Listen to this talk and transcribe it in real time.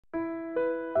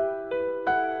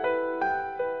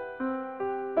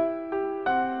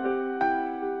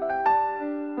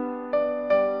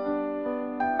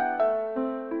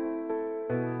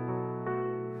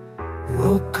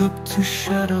up to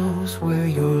shadows where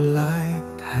your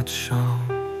light had shone.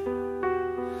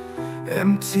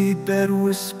 Empty bed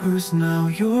whispers, now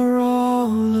you're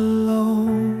all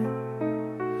alone.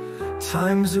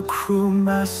 Time's a cruel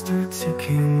master,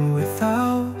 ticking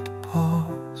without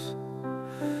pause.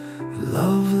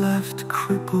 Love left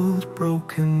crippled,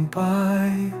 broken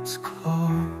by its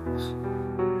claws.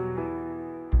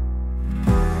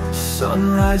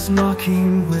 Sunrise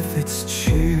knocking with its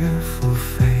cheerful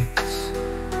face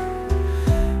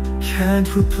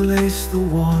can't replace the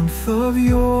warmth of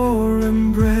your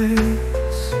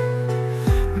embrace.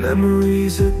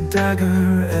 Memory's a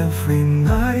dagger, every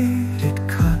night it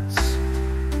cuts.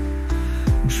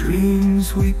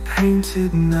 Dreams we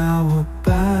painted, now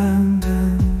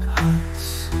abandoned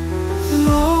huts.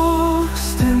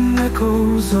 Lost in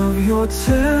echoes of your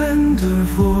tender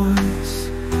voice,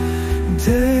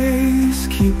 days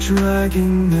keep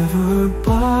dragging, never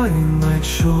by my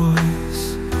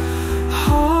choice.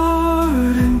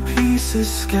 Heart in pieces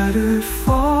scattered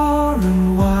far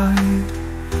and wide.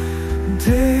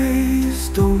 Days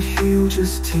don't heal,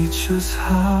 just teach us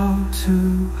how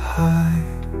to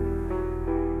hide.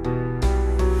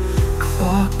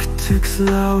 Clock ticks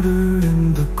louder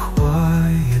in the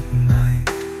quiet night.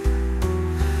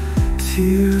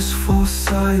 Tears fall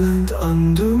silent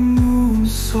under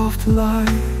moon's soft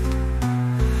light.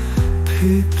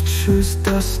 Pictures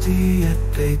dusty, yet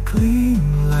they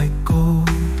gleam like gold.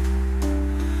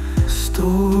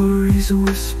 Stories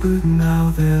whispered,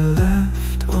 now they're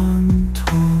left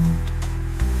untold.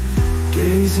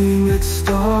 Gazing at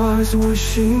stars,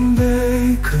 wishing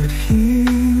they could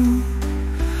heal.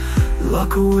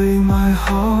 Lock away my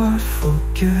heart,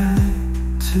 forget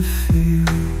to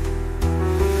feel.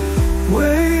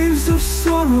 Waves of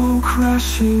sorrow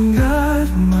crashing at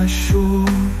my shore.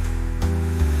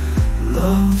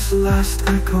 Love's last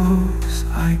echoes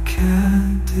I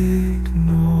can't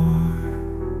ignore.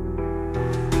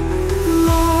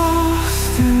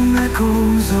 Lost in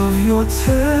echoes of your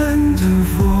tender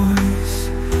voice,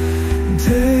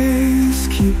 days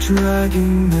keep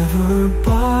dragging, never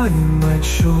by my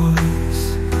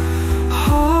choice.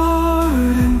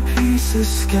 Heart in pieces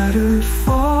scattered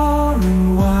far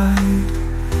and wide.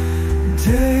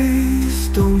 Days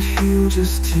don't heal,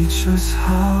 just teach us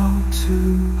how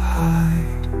to hide.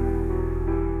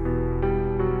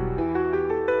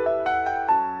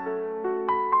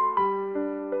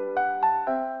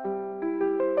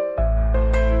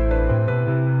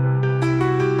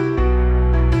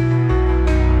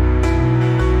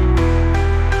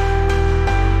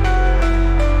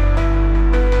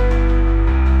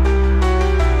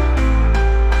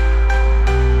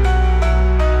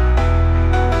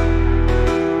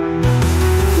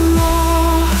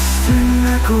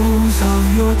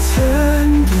 Of your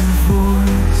tender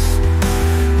voice,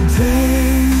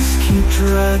 days keep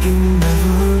dragging,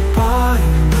 never by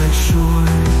my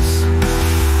choice.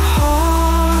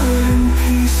 Heart in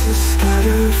pieces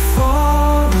scattered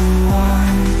far and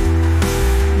wide.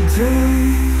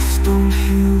 Days don't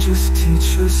heal, just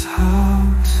teach us how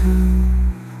to